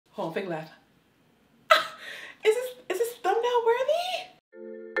Hold on, fake laugh. Is this thumbnail worthy?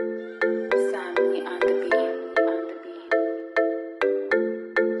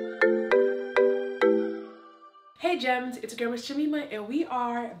 Hey gems, it's your girl Miss Jemima, and we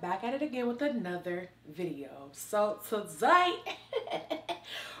are back at it again with another video. So today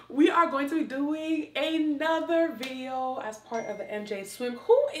we are going to be doing another video as part of the MJ Swim.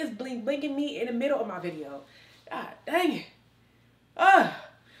 Who is blinking me in the middle of my video? God dang it.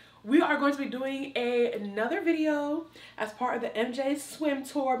 We are going to be doing another video as part of the MJ Swim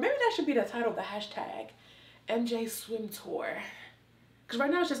Tour. Maybe that should be the title of the hashtag, MJ Swim Tour. Because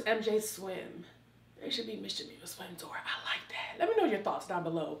right now it's just MJ Swim. It should be Miss Jemima Swim Tour. I like that. Let me know your thoughts down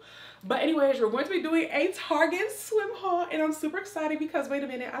below. But anyways, we're going to be doing a Target swim haul, and I'm super excited because, wait a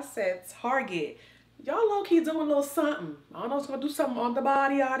minute, I said Target. Y'all low-key doing a little something. I don't know if it's going to do something on the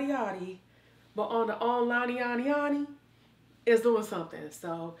body, yaddy, yaddy. But on the online, yaddy, yaddy, it's doing something.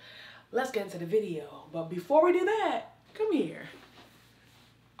 So let's get into the video. But before we do that, come here.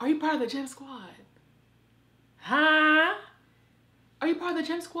 Are you part of the Gem Squad? Huh? Are you part of the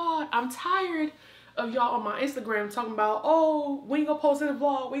Gem Squad? I'm tired of y'all on my Instagram talking about, oh, when you gonna post this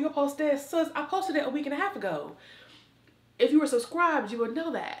vlog? When you gonna post this? So I posted it a week and a half ago. If you were subscribed, you would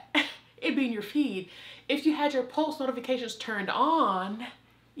know that. It'd be in your feed. If you had your post notifications turned on,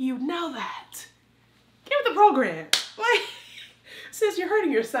 you know that. Get with the program. Like, sis, you're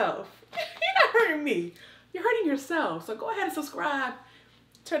hurting yourself. You're not hurting me. You're hurting yourself. So go ahead and subscribe.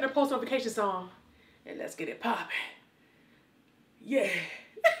 Turn the post notifications on. And let's get it popping. Yeah.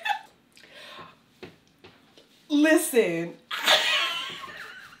 Listen.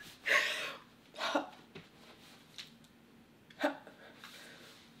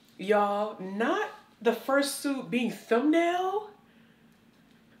 Y'all, not the first suit being thumbnail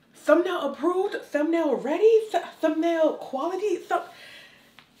approved, thumbnail ready, thumbnail quality.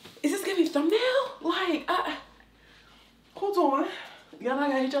 Is this giving thumbnail? Like, hold on. Y'all know I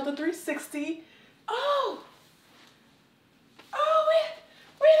gotta hit y'all the 360. Oh,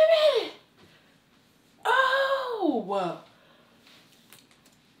 wait a minute. Oh.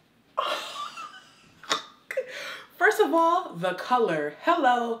 First of all, the color.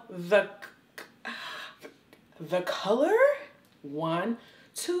 Hello, the color. 1,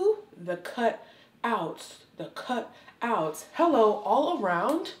 2, the cut outs. Hello, all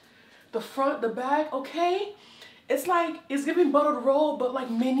around. The front, the back, okay? It's like, it's giving buttered roll, but like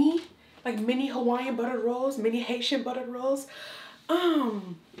mini Hawaiian buttered rolls, mini Haitian buttered rolls.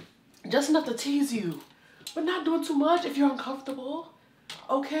 Just enough to tease you, but not doing too much if you're uncomfortable.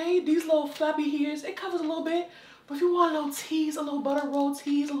 Okay, these little flappy ears, it covers a little bit, but if you want a little tease, a little butter roll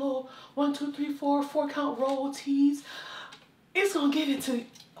tease, a little 1, 2, 3, 4 count roll tease, it's gonna get it to you.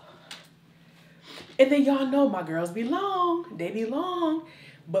 And then y'all know my girls be long, they be long,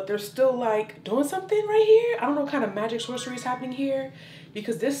 but they're still like doing something right here. I don't know what kind of magic sorcery is happening here,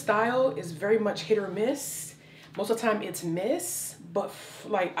 because this style is very much hit or miss. Most of the time it's miss, but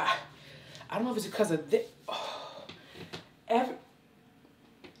like, I don't know if it's because of this. Oh,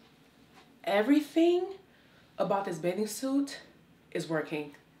 everything about this bathing suit is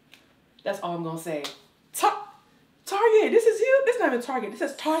working. That's all I'm gonna say. Target, this is you? This is not even Target, this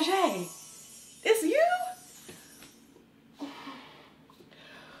is Target. It's you?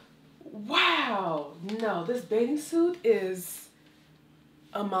 Wow, no, this bathing suit is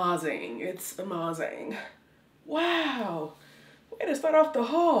amazing. It's amazing. Wow, way to start off the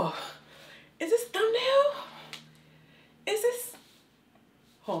haul. Is this thumbnail? Is this,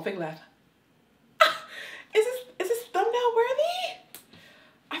 hold on, fake laugh. Is this thumbnail worthy?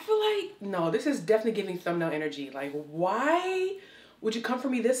 I feel like, no, this is definitely giving thumbnail energy. Like, why would you come for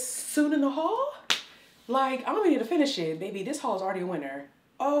me this soon in the haul? Like, I don't even need to finish it, baby. This haul is already a winner.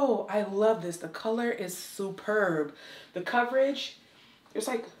 Oh, I love this. The color is superb. The coverage, it's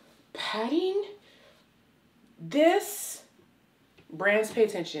like padding. This, brands, pay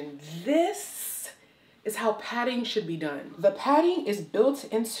attention. This is how padding should be done. The padding is built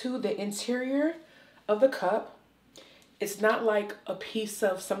into the interior of the cup. It's not like a piece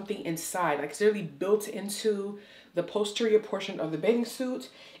of something inside. Like, it's really built into the posterior portion of the bathing suit.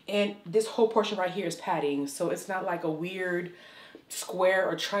 And this whole portion right here is padding. So it's not like a weird square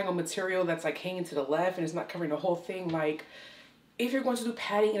or triangle material that's like hanging to the left and it's not covering the whole thing. Like, if you're going to do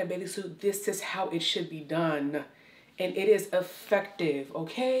padding in a bathing suit, this is how it should be done. And it is effective,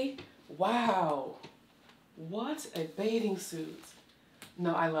 okay? Wow. What a bathing suit.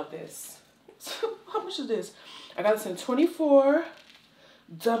 No, I love this. How much is this? I got this in 24W,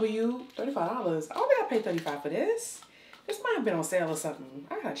 $35. I don't think I paid $35 for this. This might have been on sale or something.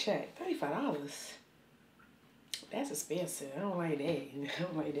 I gotta check. $35. That's expensive. I don't like that. I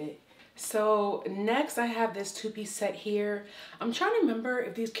don't like that. So next I have this two-piece set here. I'm trying to remember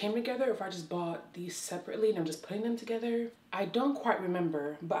if these came together or if I just bought these separately and I'm just putting them together. I don't quite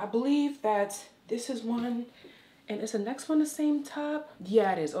remember, but I believe that this is one. And is the next one the same top?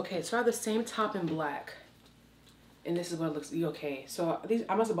 Yeah, it is. Okay, so I have the same top in black. And this is what it looks, okay. So these,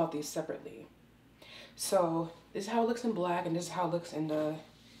 I must have bought these separately. So this is how it looks in black and this is how it looks in the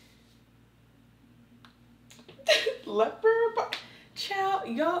leopard. Child,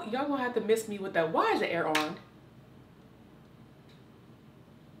 y'all gonna have to miss me with that. Why is the air on?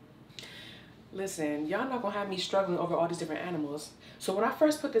 Listen, y'all not gonna have me struggling over all these different animals. So when I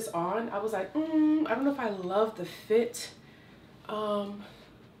first put this on, I was like, I don't know if I love the fit. But I'm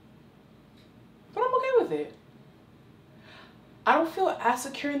okay with it. I don't feel as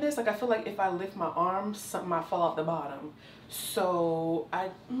secure in this. Like I feel like if I lift my arms, something might fall off the bottom. So I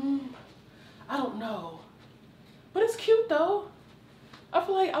don't know. But it's cute though. I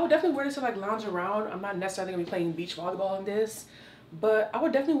feel like I would definitely wear this to like lounge around. I'm not necessarily gonna be playing beach volleyball in this, but I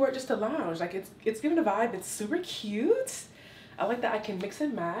would definitely wear it just to lounge. Like it's giving a vibe. It's super cute. I like that I can mix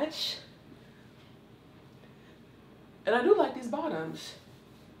and match. And I do like these bottoms.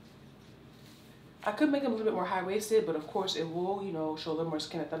 I could make them a little bit more high-waisted, but of course it will, you know, show a little more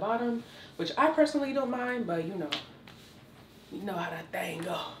skin at the bottom, which I personally don't mind, but you know how that thing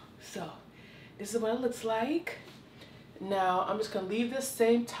go. So this is what it looks like. Now I'm just gonna leave this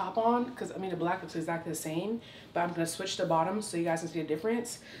same top on because I mean the black looks exactly the same, but I'm gonna switch the bottom so you guys can see the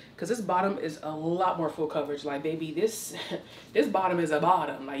difference, because this bottom is a lot more full coverage. Like baby, this bottom is a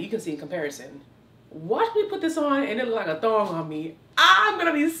bottom, like you can see in comparison. Watch me put this on and it look like a thong on me. I'm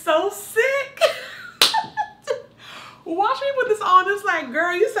gonna be so sick. Watch me put this on. It's like,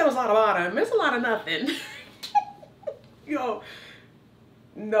 girl, you said it was a lot of bottom. It's a lot of nothing. Yo,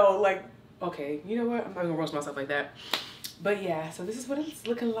 no, like, okay, you know what? I'm not gonna roast myself like that. But yeah, so this is what it's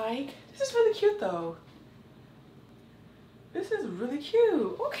looking like. This is really cute though. This is really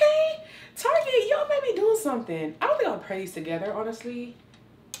cute. Okay, Target, y'all may be doing something. I don't think I'll pair these together, honestly.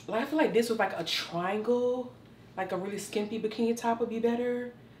 Like I feel like this with like a triangle, like a really skimpy bikini top would be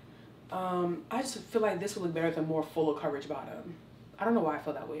better. I just feel like this would look better with a more fuller coverage bottom. I don't know why I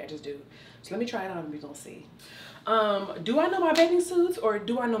feel that way, I just do. So let me try it on and we're gonna see. Do I know my bathing suits or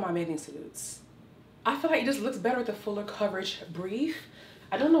do I know my bathing suits? I feel like it just looks better with a fuller coverage brief.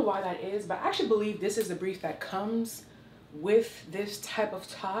 I don't know why that is, but I actually believe this is the brief that comes with this type of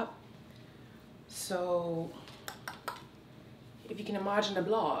top. So if you can imagine the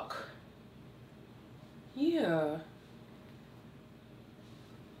block. Yeah.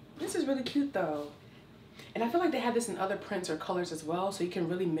 This is really cute though. And I feel like they have this in other prints or colors as well, so you can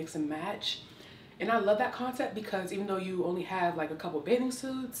really mix and match. And I love that concept because even though you only have like a couple bathing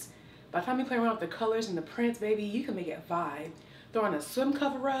suits, by the time you play around with the colors and the prints, baby, you can make it a vibe. Throw on a swim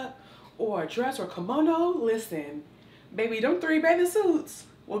cover up or a dress or kimono. Listen, baby, them 3 bathing suits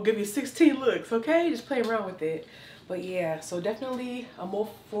will give you 16 looks, okay? Just play around with it. But yeah, so definitely a more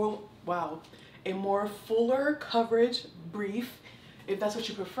fuller coverage brief, if that's what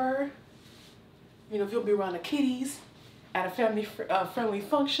you prefer. You know, if you'll be around the kiddies at a family friendly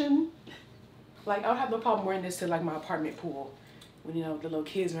function, like I would have no problem wearing this to like my apartment pool when, you know, the little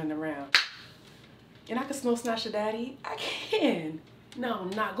kids running around. And I can snow snatch a daddy. I can. No, I'm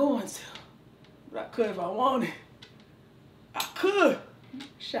not going to, but I could if I wanted. I could.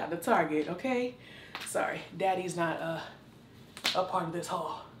 Shout out to Target, okay? Sorry, daddy's not a part of this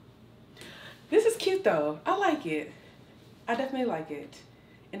haul. This is cute though. I like it. I definitely like it.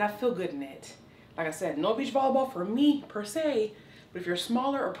 And I feel good in it. Like I said, no beach volleyball for me per se, but if you're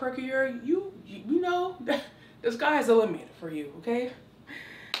smaller or perkier, you know, the sky's the limit for you, okay?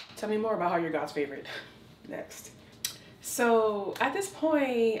 Tell me more about how you're God's favorite. Next. So at this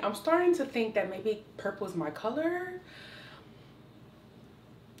point, I'm starting to think that maybe purple is my color.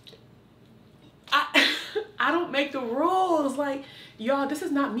 I don't make the rules. Like, y'all, this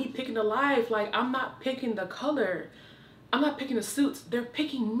is not me picking the life. Like, I'm not picking the color. I'm not picking the suits. They're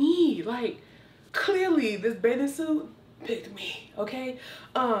picking me. Like, clearly this bathing suit picked me, okay?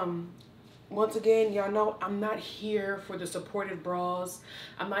 Once again, y'all know I'm not here for the supportive bras.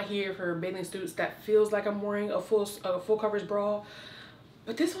 I'm not here for bathing suits that feels like I'm wearing a full coverage bra.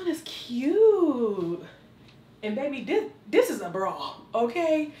 But this one is cute. And baby, this is a bra,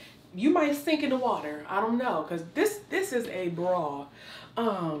 okay? You might sink in the water. I don't know, because this is a bra.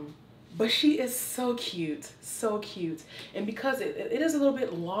 But she is so cute, so cute. And because it is a little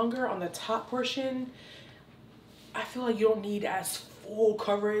bit longer on the top portion, I feel like you don't need as full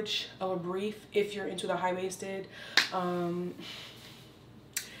coverage of a brief if you're into the high-waisted.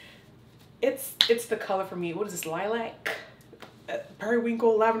 It's the color for me. What is this, lilac?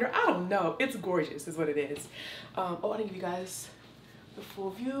 Periwinkle, lavender, I don't know. It's gorgeous is what it is. Oh, I didn't give you guys the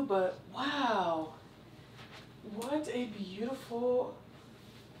full view, but wow. What a beautiful,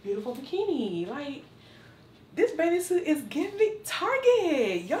 beautiful bikini. Like, this bathing suit is giving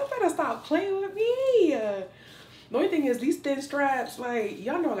Target. Y'all better stop playing with me. The only thing is these thin straps, like,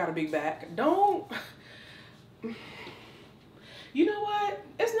 y'all know I got a big back. Don't. You know what?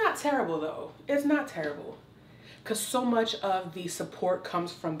 It's not terrible though. It's not terrible. Because so much of the support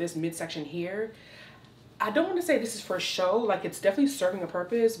comes from this midsection here. I don't want to say this is for show, like it's definitely serving a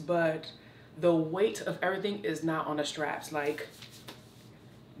purpose, but the weight of everything is not on the straps. Like,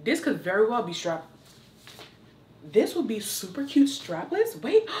 this could very well be strapped. This would be super cute strapless.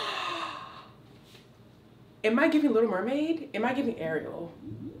 Wait, am I giving Little Mermaid? Am I giving Ariel?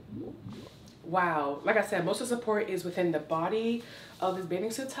 Wow, like I said, most of the support is within the body of this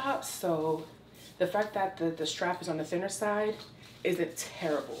bathing suit top, so the fact that the strap is on the thinner side isn't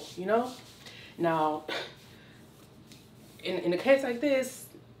terrible, you know? Now, in a case like this,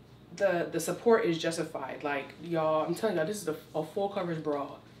 the support is justified. Like, y'all, I'm telling y'all, this is a full coverage bra.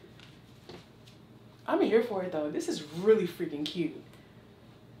 I'm here for it though. This is really freaking cute.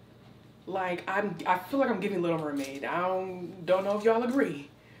 Like, I feel like I'm giving Little Mermaid. I don't know if y'all agree,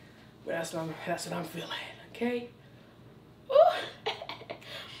 but that's what I'm feeling. Okay. Ooh.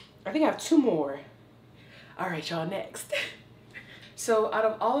 I think I have 2 more. All right, y'all, next. So out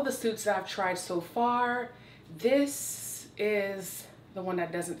of all of the suits that I've tried so far, this is the one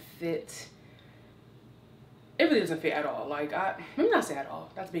that doesn't fit. It really doesn't fit at all. Like, let me not say at all.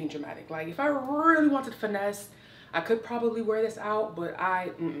 That's being dramatic. Like, if I really wanted to finesse, I could probably wear this out, but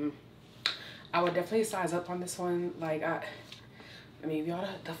I would definitely size up on this one. Like, I mean, y'all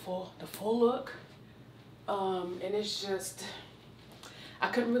the full look. And it's just, I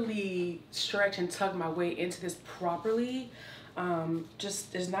couldn't really stretch and tug my way into this properly.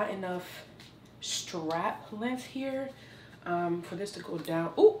 Just there's not enough strap length here for this to go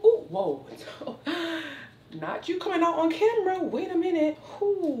down. Ooh, ooh, whoa. Not you coming out on camera. Wait a minute.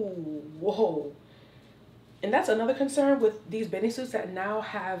 Ooh, whoa. And that's another concern with these bathing suits that now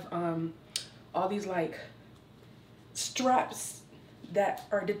have all these like straps that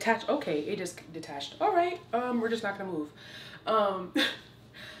are detached. Okay, it just detached. All right, we're just not gonna move.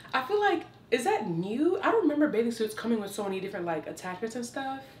 I feel like, is that new? I don't remember bathing suits coming with so many different like attachments and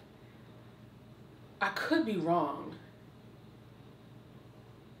stuff. I could be wrong,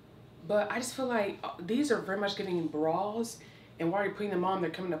 but I just feel like these are very much giving bras, and while you're putting them on, they're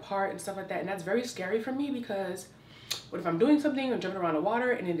coming apart and stuff like that, and that's very scary for me because what if I'm doing something or jumping around the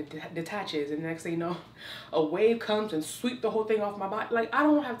water and it detaches, and the next thing you know, a wave comes and sweep the whole thing off my body? Like, I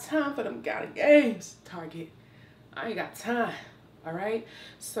don't have time for them kind of games, Target. I ain't got time. All right,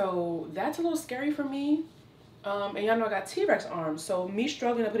 so that's a little scary for me. And y'all know I got T-Rex arms, so me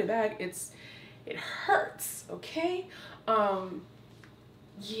struggling to put it back, it hurts. Okay.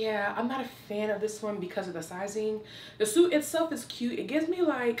 Yeah, I'm not a fan of this one because of the sizing. The suit itself is cute. It gives me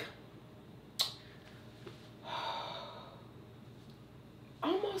like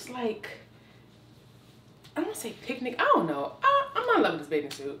almost like, I don't want to say picnic. I don't know. I'm not loving this bathing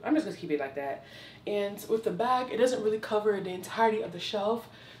suit. I'm just gonna keep it like that. And with the bag, it doesn't really cover the entirety of the shelf.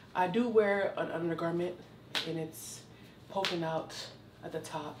 I do wear an undergarment and it's poking out at the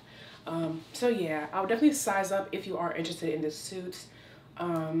top. So yeah, I would definitely size up if you are interested in this suit.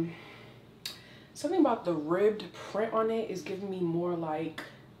 Something about the ribbed print on it is giving me more like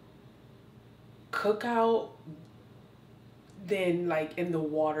cookout than like in the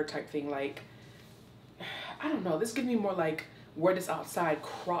water type thing. Like, I don't know, this gives me more like wear this outside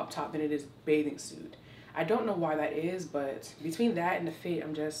crop top than it is bathing suit. I don't know why that is, but between that and the fit,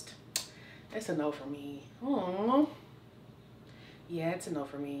 I'm just, it's a no for me. Aww. Yeah, it's a no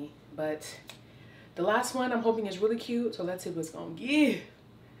for me. But the last one I'm hoping is really cute, so let's see what it's gonna give.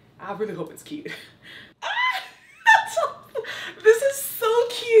 I really hope it's cute. This is so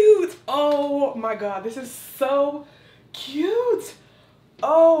cute. Oh my God, this is so cute.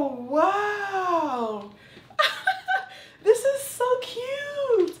 Oh, wow. This is so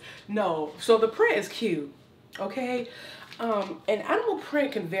cute. No, so the print is cute, okay? And animal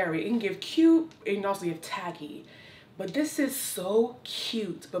print can vary. It can give cute, it can also give tacky. But this is so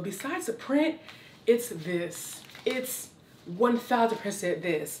cute. But besides the print, it's this. It's 1000%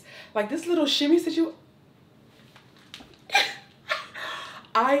 this. Like this little shimmy situation.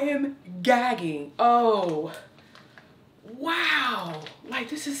 I am gagging. Oh, wow. Like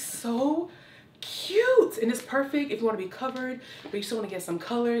this is so cute. And it's perfect if you want to be covered, but you still want to get some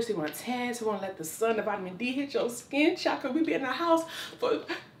colors. So you want to tan, so you want to let the sun, the vitamin D hit your skin. Chaka, we be in the house for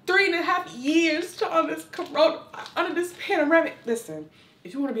 3.5 years under this corona, under this panoramic. Listen,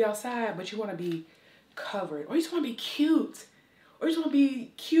 if you want to be outside, but you want to be covered, or you just want to be cute, or you just want to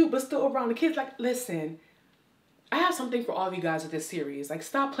be cute, but still around the kids, like, listen, I have something for all of you guys with this series. Like,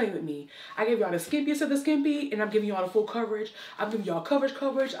 stop playing with me. I gave y'all the skimpiest of the skimpy, and I'm giving y'all the full coverage. I'm giving y'all coverage.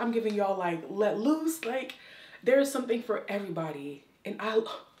 I'm giving y'all, like, let loose. Like, there is something for everybody. And I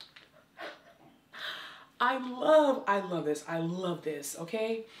love this. I love this,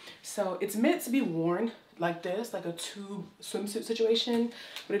 okay? So it's meant to be worn like this, like a tube swimsuit situation,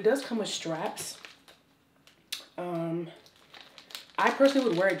 but it does come with straps. I personally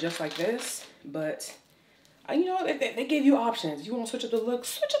would wear it just like this, but you know, they gave you options. You want to switch up the look?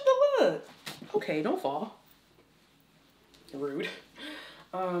 Switch up the look. Okay, don't fall. Rude.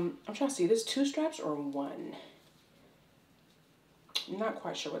 I'm trying to see, this 2 straps or 1? I'm not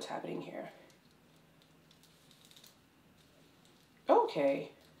quite sure what's happening here. Okay.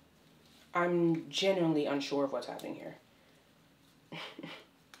 I'm genuinely unsure of what's happening here.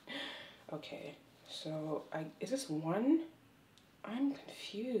 Okay, so is this 1? I'm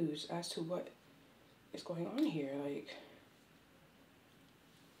confused as to what is going on here. Like,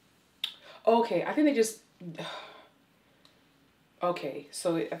 okay, I think they just, okay,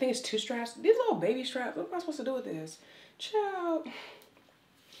 so I think it's 2 straps. These little baby straps, what am I supposed to do with this? Child,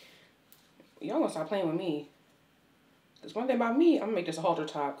 y'all gonna stop playing with me. There's one thing about me, I'm gonna make this a halter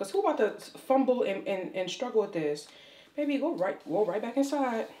top. Cause who about to fumble and struggle with this? Baby, go right back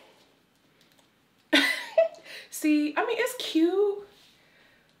inside. See, I mean, it's cute.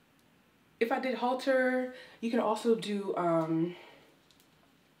 If I did halter, you can also do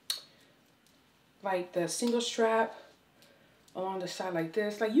like the single strap along the side like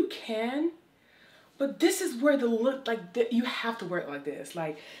this. Like, you can, but this is where the look, like, you have to wear it like this.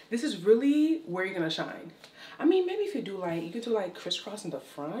 Like, this is really where you're gonna shine. I mean, maybe if you do like, you could do like crisscross in the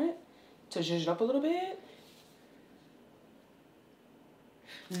front to zhuzh it up a little bit.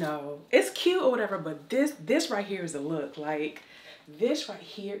 No, it's cute or whatever, but this right here is the look. Like, this right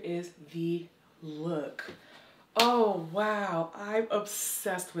here is the look. Oh, wow. I'm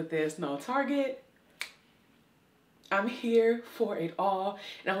obsessed with this. No, Target, I'm here for it all.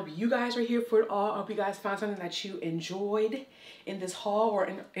 And I hope you guys are here for it all. I hope you guys found something that you enjoyed in this haul or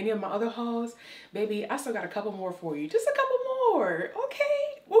in any of my other hauls. Baby, I still got a couple more for you. Just a couple more,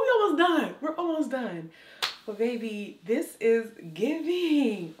 okay? Well, we're almost done. We're almost done. But baby, this is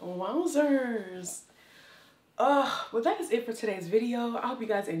giving. Wowzers. Well, that is it for today's video. I hope you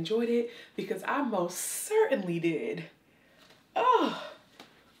guys enjoyed it, because I most certainly did. I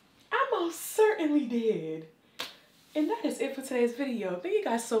most certainly did. And that is it for today's video. Thank you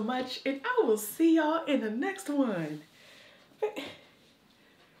guys so much, and I will see y'all in the next one.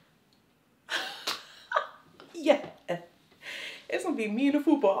 Yeah. It's gonna be me and the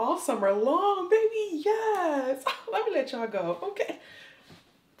football all summer long, baby. Yes. Let me let y'all go. Okay.